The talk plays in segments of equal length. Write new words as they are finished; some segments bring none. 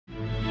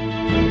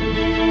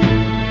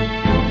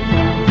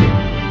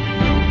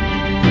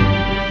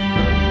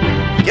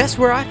Guess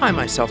where I find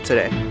myself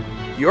today?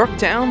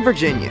 Yorktown,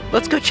 Virginia.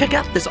 Let's go check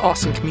out this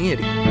awesome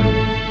community.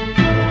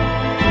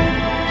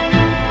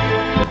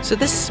 So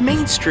this is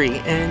Main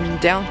Street in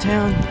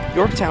downtown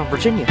Yorktown,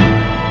 Virginia.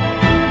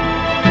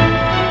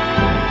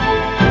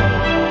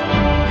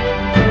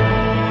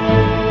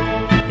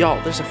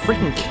 Y'all, there's a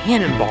freaking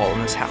cannonball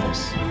in this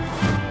house.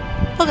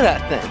 Look at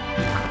that thing.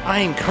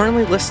 I am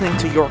currently listening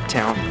to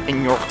Yorktown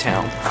in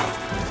Yorktown.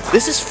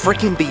 This is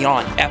freaking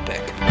beyond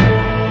epic.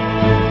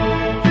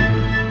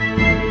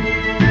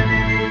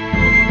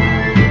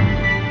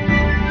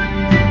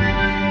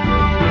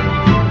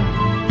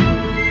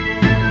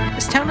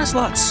 This town is a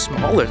lot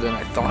smaller than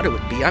I thought it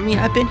would be. I mean,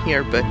 I've been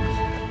here, but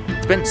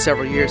it's been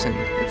several years, and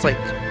it's like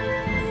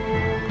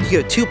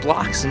you go 2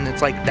 blocks and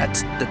it's like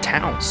that's the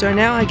town. So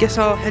now I guess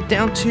I'll head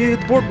down to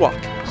the boardwalk.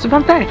 So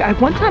fun fact, I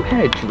one time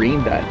had a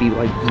dream that I'd be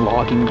like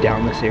vlogging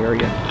down this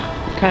area.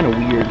 It's kind of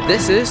weird.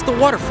 This is the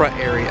waterfront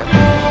area.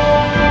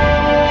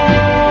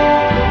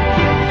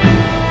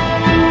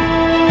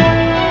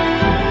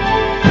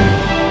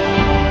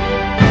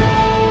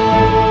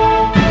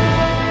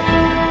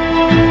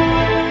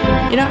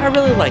 You know, I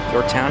really like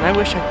Yorktown. I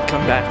wish I could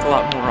come back a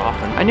lot more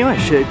often. I knew I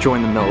should have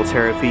joined the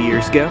military a few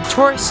years ago.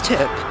 Tourist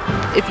tip,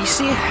 if you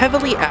see a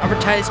heavily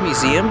advertised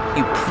museum,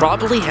 you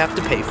probably have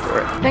to pay for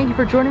it. Thank you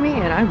for joining me,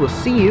 and I will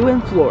see you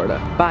in Florida.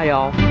 Bye,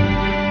 y'all.